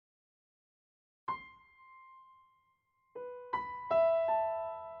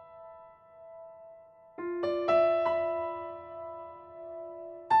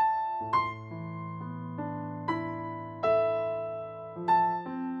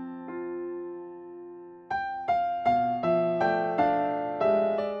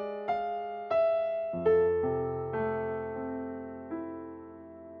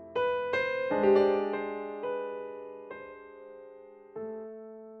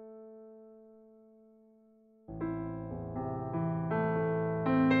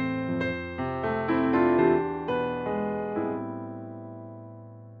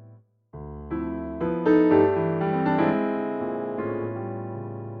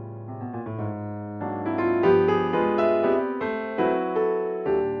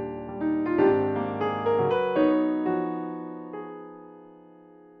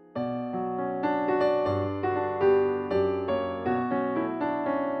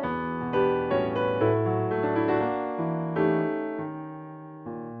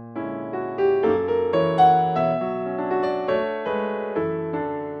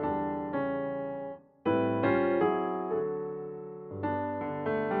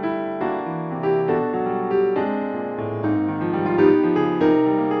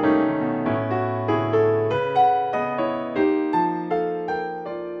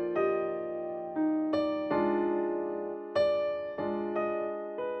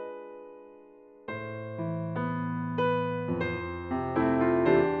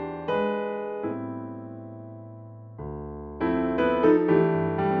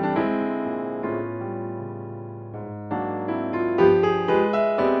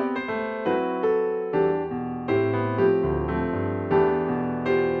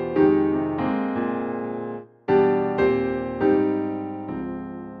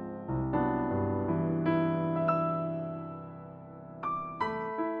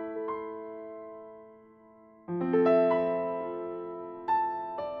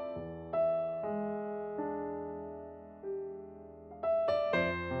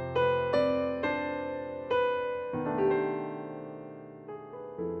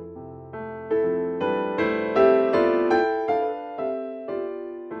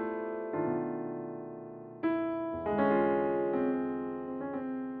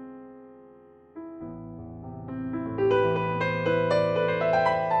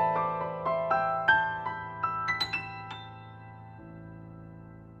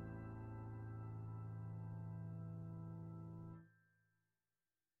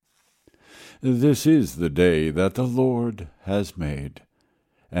This is the day that the Lord has made,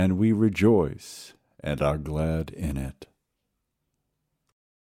 and we rejoice and are glad in it.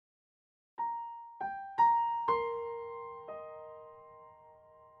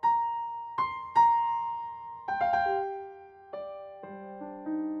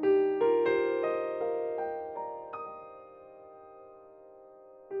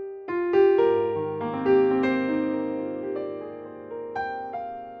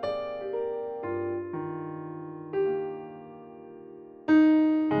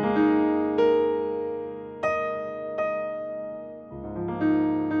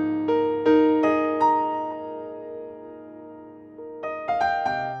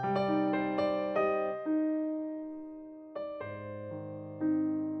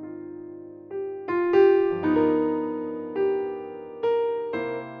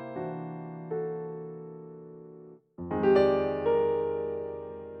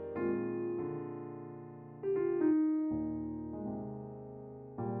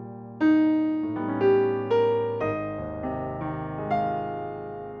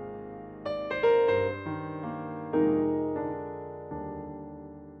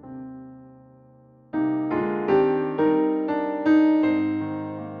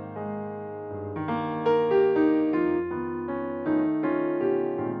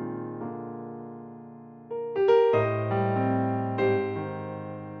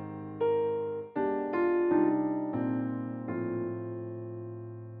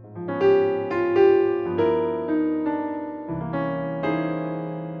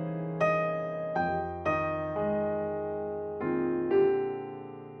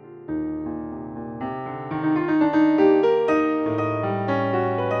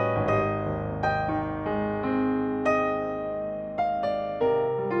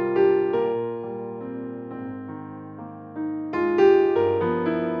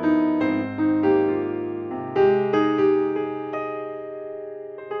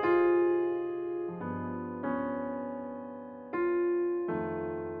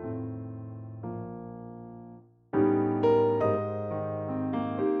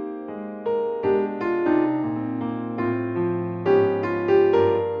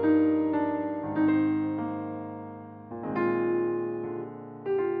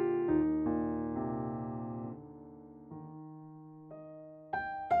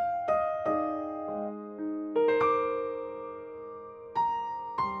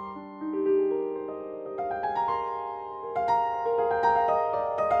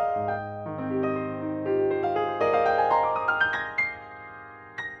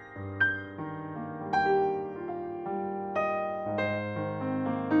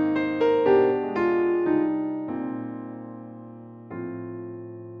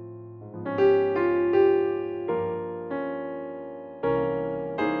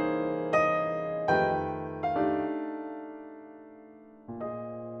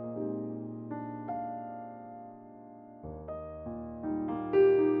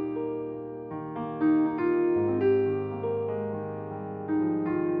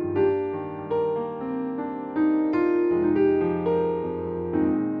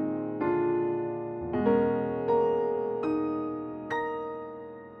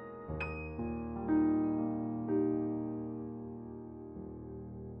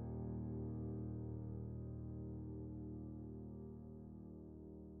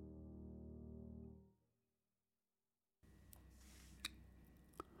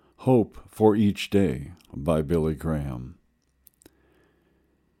 Hope for Each Day by Billy Graham.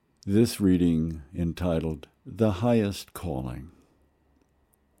 This reading entitled The Highest Calling.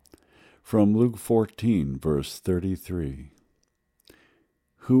 From Luke 14, verse 33.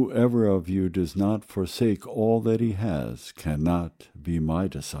 Whoever of you does not forsake all that he has cannot be my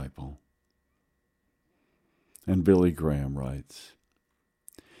disciple. And Billy Graham writes,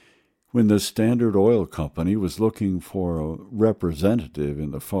 when the Standard Oil Company was looking for a representative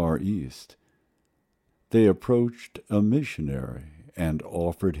in the Far East, they approached a missionary and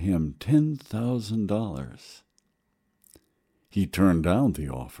offered him $10,000. He turned down the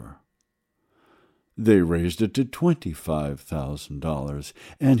offer. They raised it to $25,000,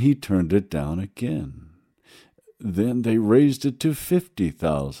 and he turned it down again. Then they raised it to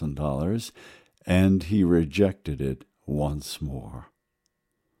 $50,000, and he rejected it once more.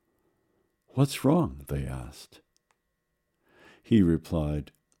 What's wrong? They asked. He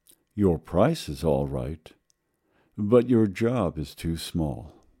replied, your price is all right, but your job is too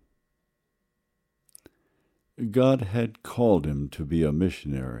small. God had called him to be a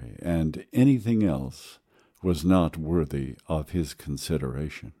missionary, and anything else was not worthy of his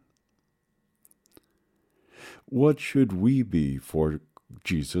consideration. What should we be for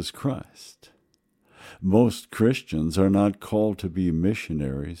Jesus Christ. Most Christians are not called to be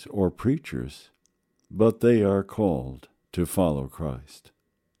missionaries or preachers, but they are called to follow Christ.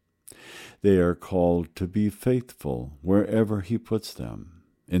 They are called to be faithful wherever He puts them,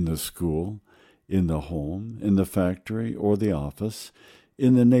 in the school, in the home, in the factory or the office,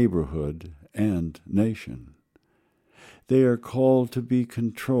 in the neighborhood and nation. They are called to be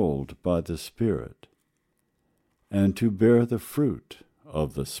controlled by the Spirit and to bear the fruit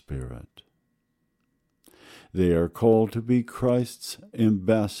of the Spirit. They are called to be Christ's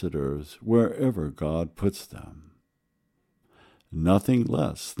ambassadors wherever God puts them. Nothing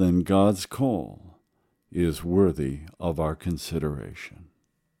less than God's call is worthy of our consideration.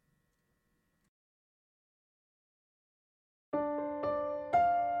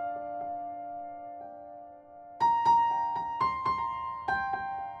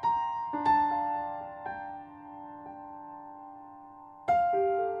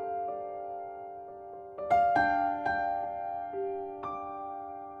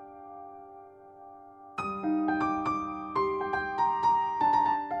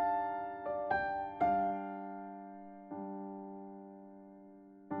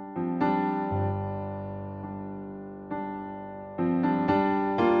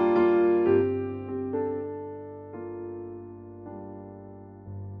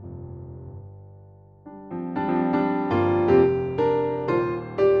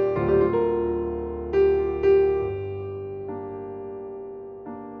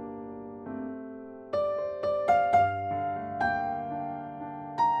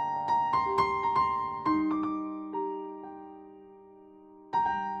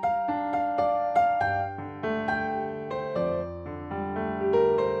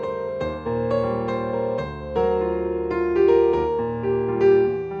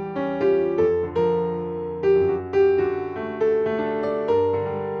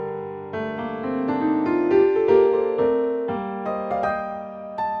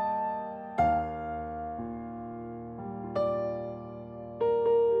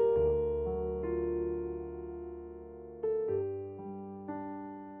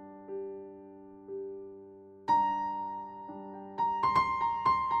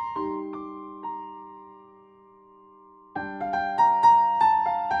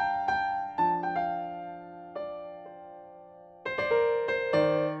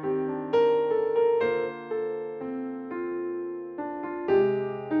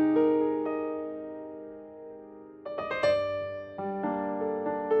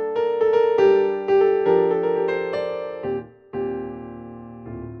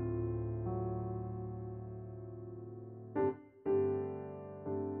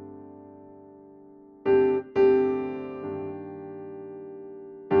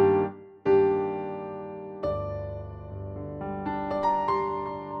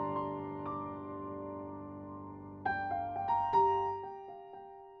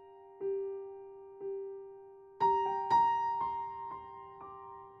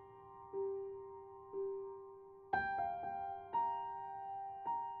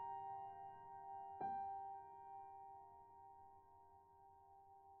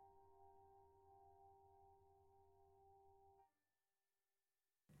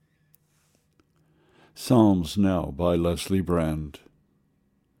 Psalms now by Leslie Brand.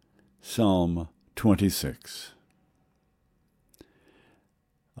 Psalm 26.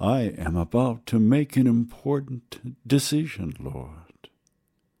 I am about to make an important decision, Lord,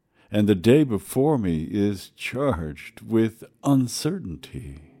 and the day before me is charged with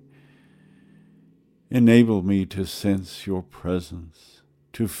uncertainty. Enable me to sense your presence,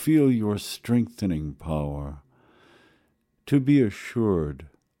 to feel your strengthening power, to be assured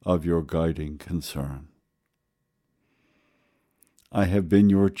of your guiding concern. I have been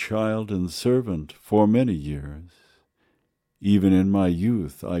your child and servant for many years. Even in my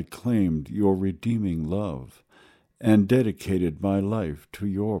youth I claimed your redeeming love and dedicated my life to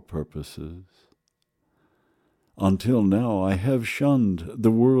your purposes. Until now I have shunned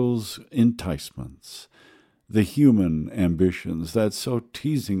the world's enticements, the human ambitions that so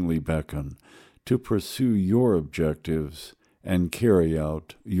teasingly beckon to pursue your objectives and carry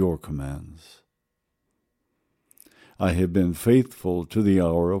out your commands. I have been faithful to the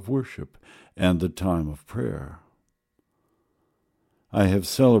hour of worship and the time of prayer. I have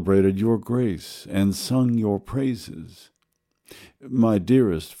celebrated your grace and sung your praises. My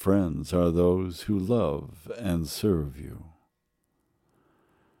dearest friends are those who love and serve you.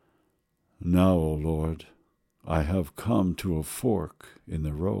 Now, O Lord, I have come to a fork in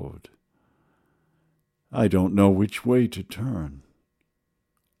the road. I don't know which way to turn.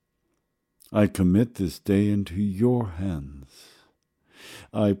 I commit this day into your hands.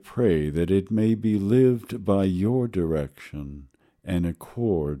 I pray that it may be lived by your direction and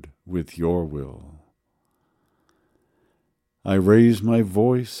accord with your will. I raise my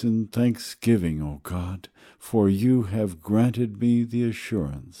voice in thanksgiving, O God, for you have granted me the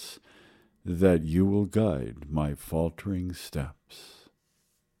assurance that you will guide my faltering steps.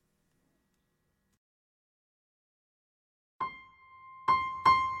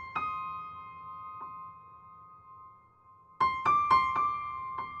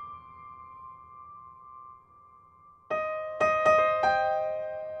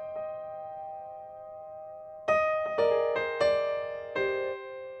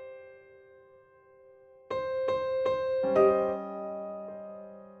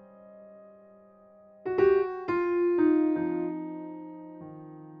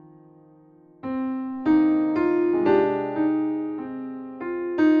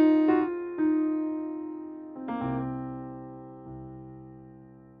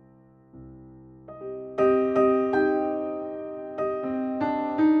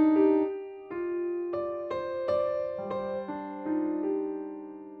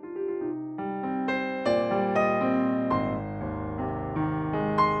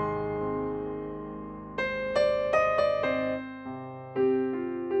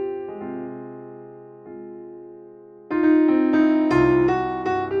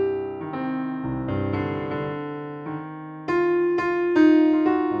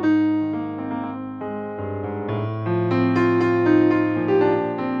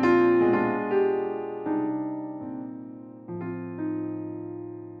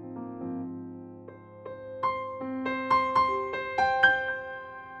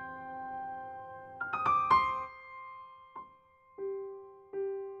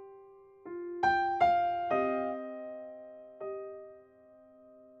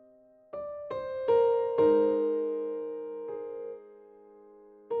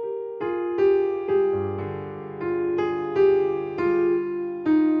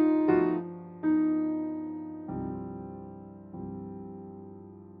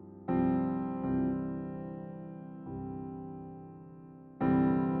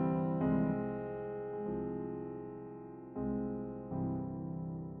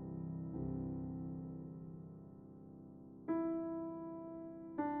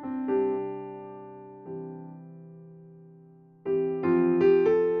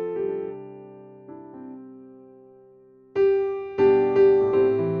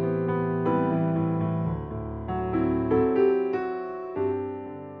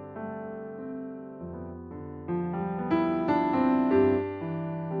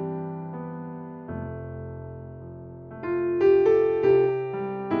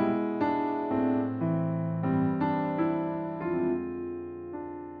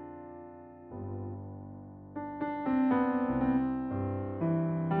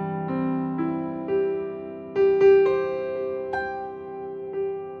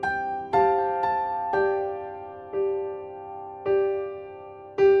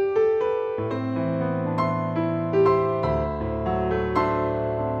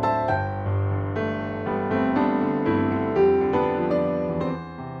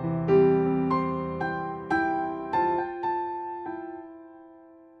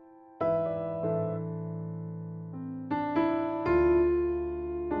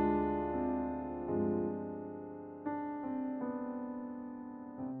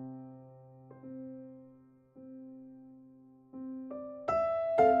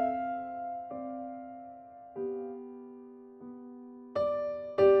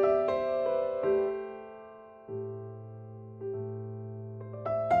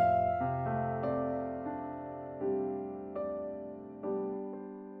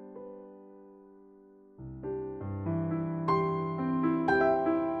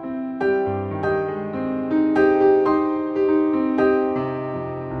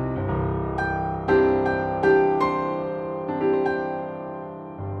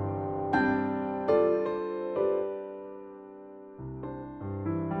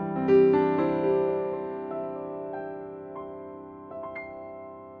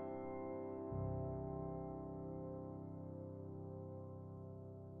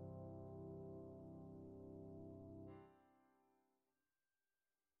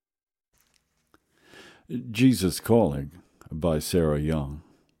 Jesus Calling by Sarah Young.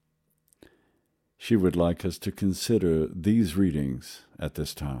 She would like us to consider these readings at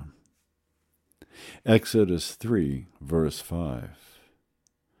this time. Exodus 3, verse 5.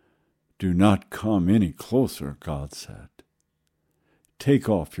 Do not come any closer, God said. Take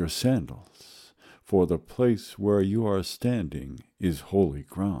off your sandals, for the place where you are standing is holy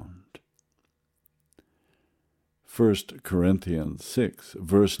ground. 1 Corinthians 6,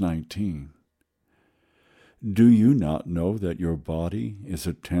 verse 19. Do you not know that your body is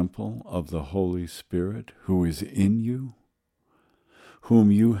a temple of the Holy Spirit who is in you,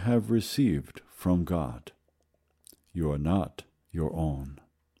 whom you have received from God? You are not your own.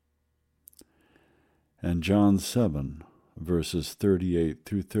 And John 7, verses 38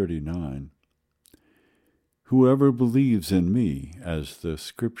 through 39. Whoever believes in me, as the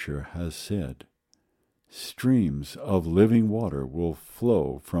Scripture has said, streams of living water will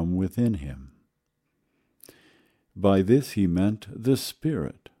flow from within him. By this he meant the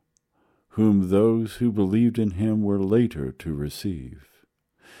Spirit, whom those who believed in him were later to receive.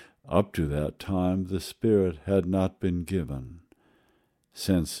 Up to that time the Spirit had not been given,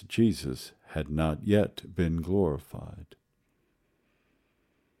 since Jesus had not yet been glorified.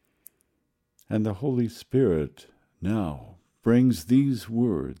 And the Holy Spirit now brings these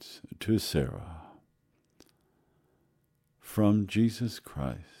words to Sarah. From Jesus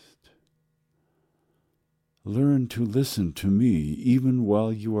Christ. Learn to listen to me even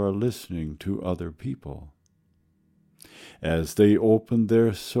while you are listening to other people, as they open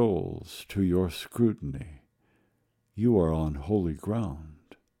their souls to your scrutiny. You are on holy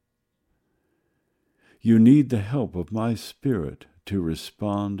ground. You need the help of my Spirit to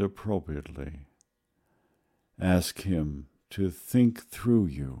respond appropriately. Ask him to think through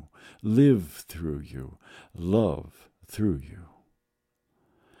you, live through you, love through you.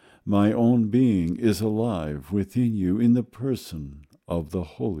 My own being is alive within you in the person of the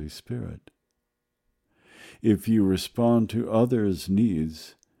Holy Spirit. If you respond to others'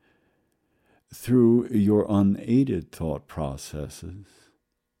 needs through your unaided thought processes,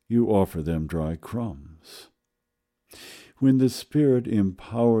 you offer them dry crumbs. When the Spirit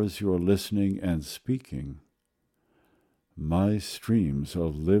empowers your listening and speaking, my streams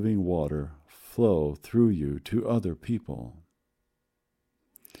of living water flow through you to other people.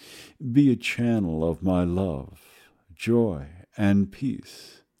 Be a channel of my love, joy, and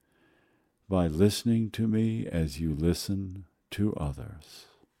peace by listening to me as you listen to others.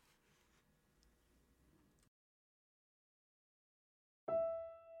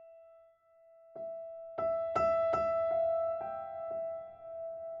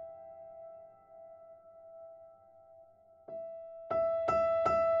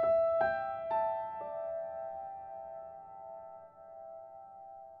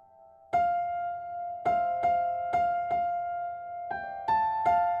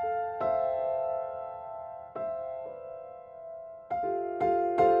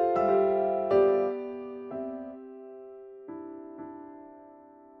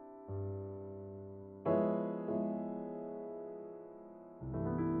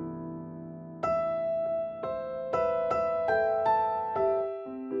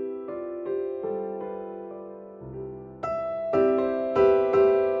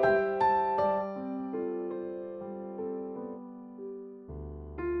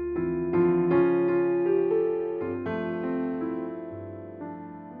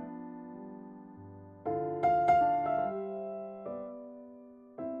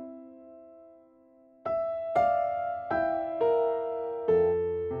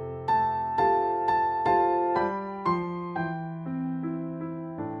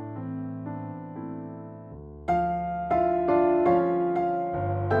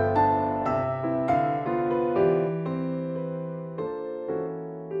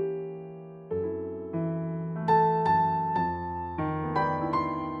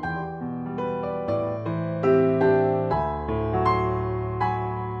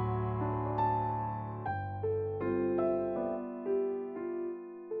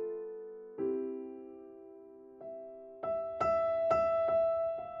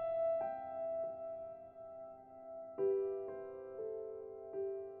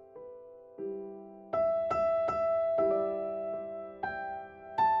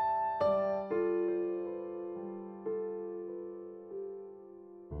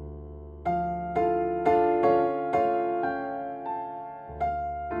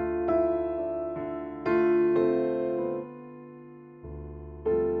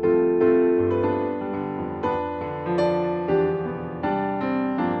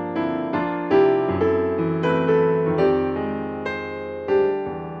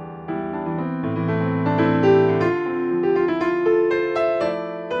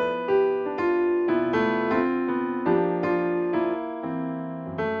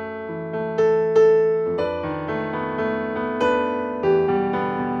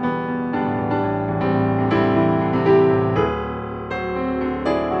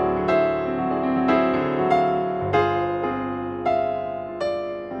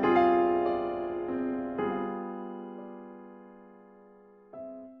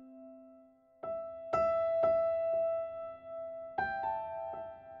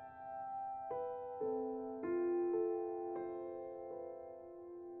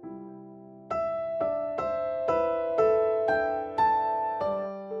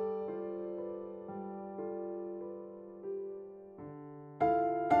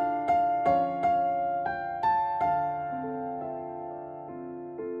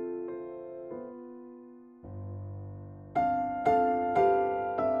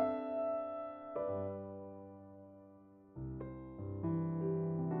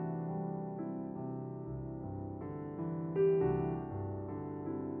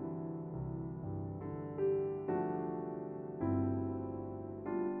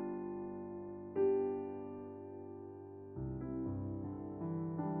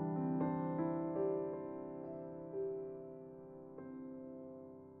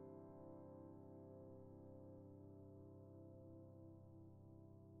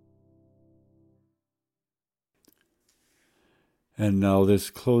 And now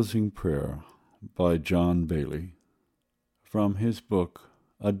this closing prayer by John Bailey from his book,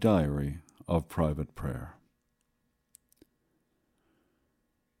 A Diary of Private Prayer.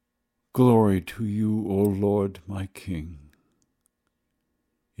 Glory to you, O Lord, my King.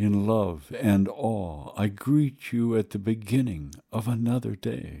 In love and awe I greet you at the beginning of another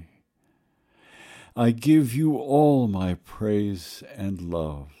day. I give you all my praise and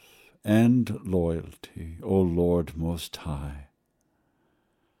love and loyalty, O Lord Most High.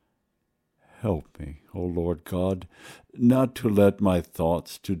 Help me, O Lord God, not to let my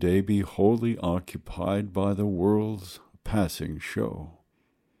thoughts today be wholly occupied by the world's passing show.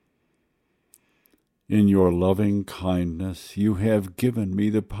 In your loving kindness you have given me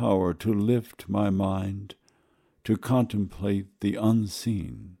the power to lift my mind, to contemplate the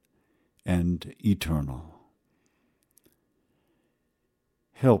unseen and eternal.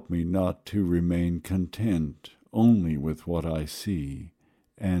 Help me not to remain content only with what I see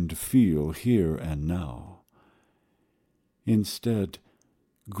and feel here and now. Instead,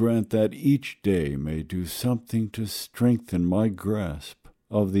 grant that each day may do something to strengthen my grasp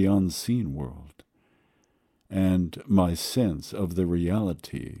of the unseen world and my sense of the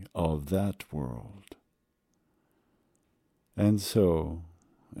reality of that world. And so,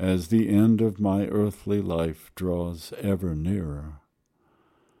 as the end of my earthly life draws ever nearer,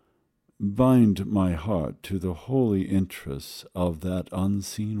 bind my heart to the holy interests of that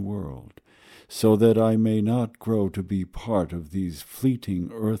unseen world, so that I may not grow to be part of these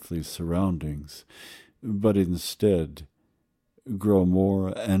fleeting earthly surroundings, but instead grow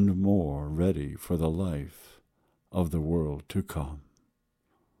more and more ready for the life of the world to come.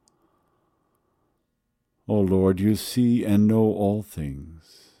 O Lord, you see and know all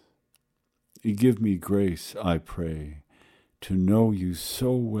things. Give me grace, I pray, to know you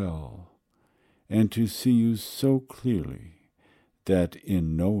so well and to see you so clearly that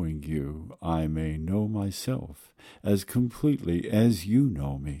in knowing you I may know myself as completely as you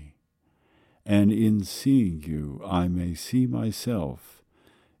know me, and in seeing you I may see myself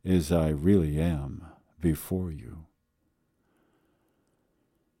as I really am before you.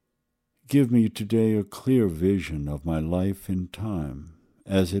 Give me today a clear vision of my life in time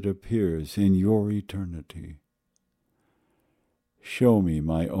as it appears in your eternity. Show me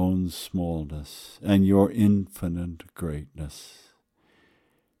my own smallness and your infinite greatness.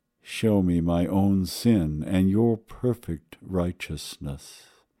 Show me my own sin and your perfect righteousness.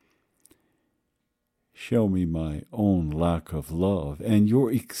 Show me my own lack of love and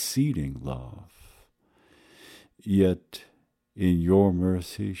your exceeding love. Yet, in your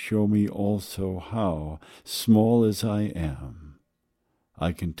mercy, show me also how, small as I am,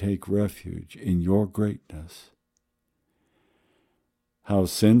 I can take refuge in your greatness. How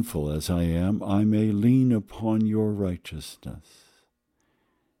sinful as I am, I may lean upon your righteousness.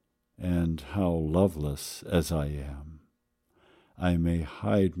 And how loveless as I am, I may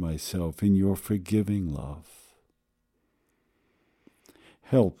hide myself in your forgiving love.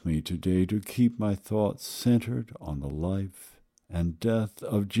 Help me today to keep my thoughts centered on the life and death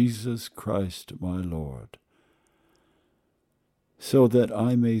of Jesus Christ my Lord, so that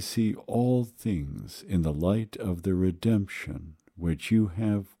I may see all things in the light of the redemption which you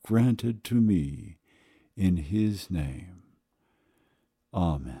have granted to me in his name.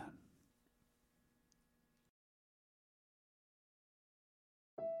 Amen.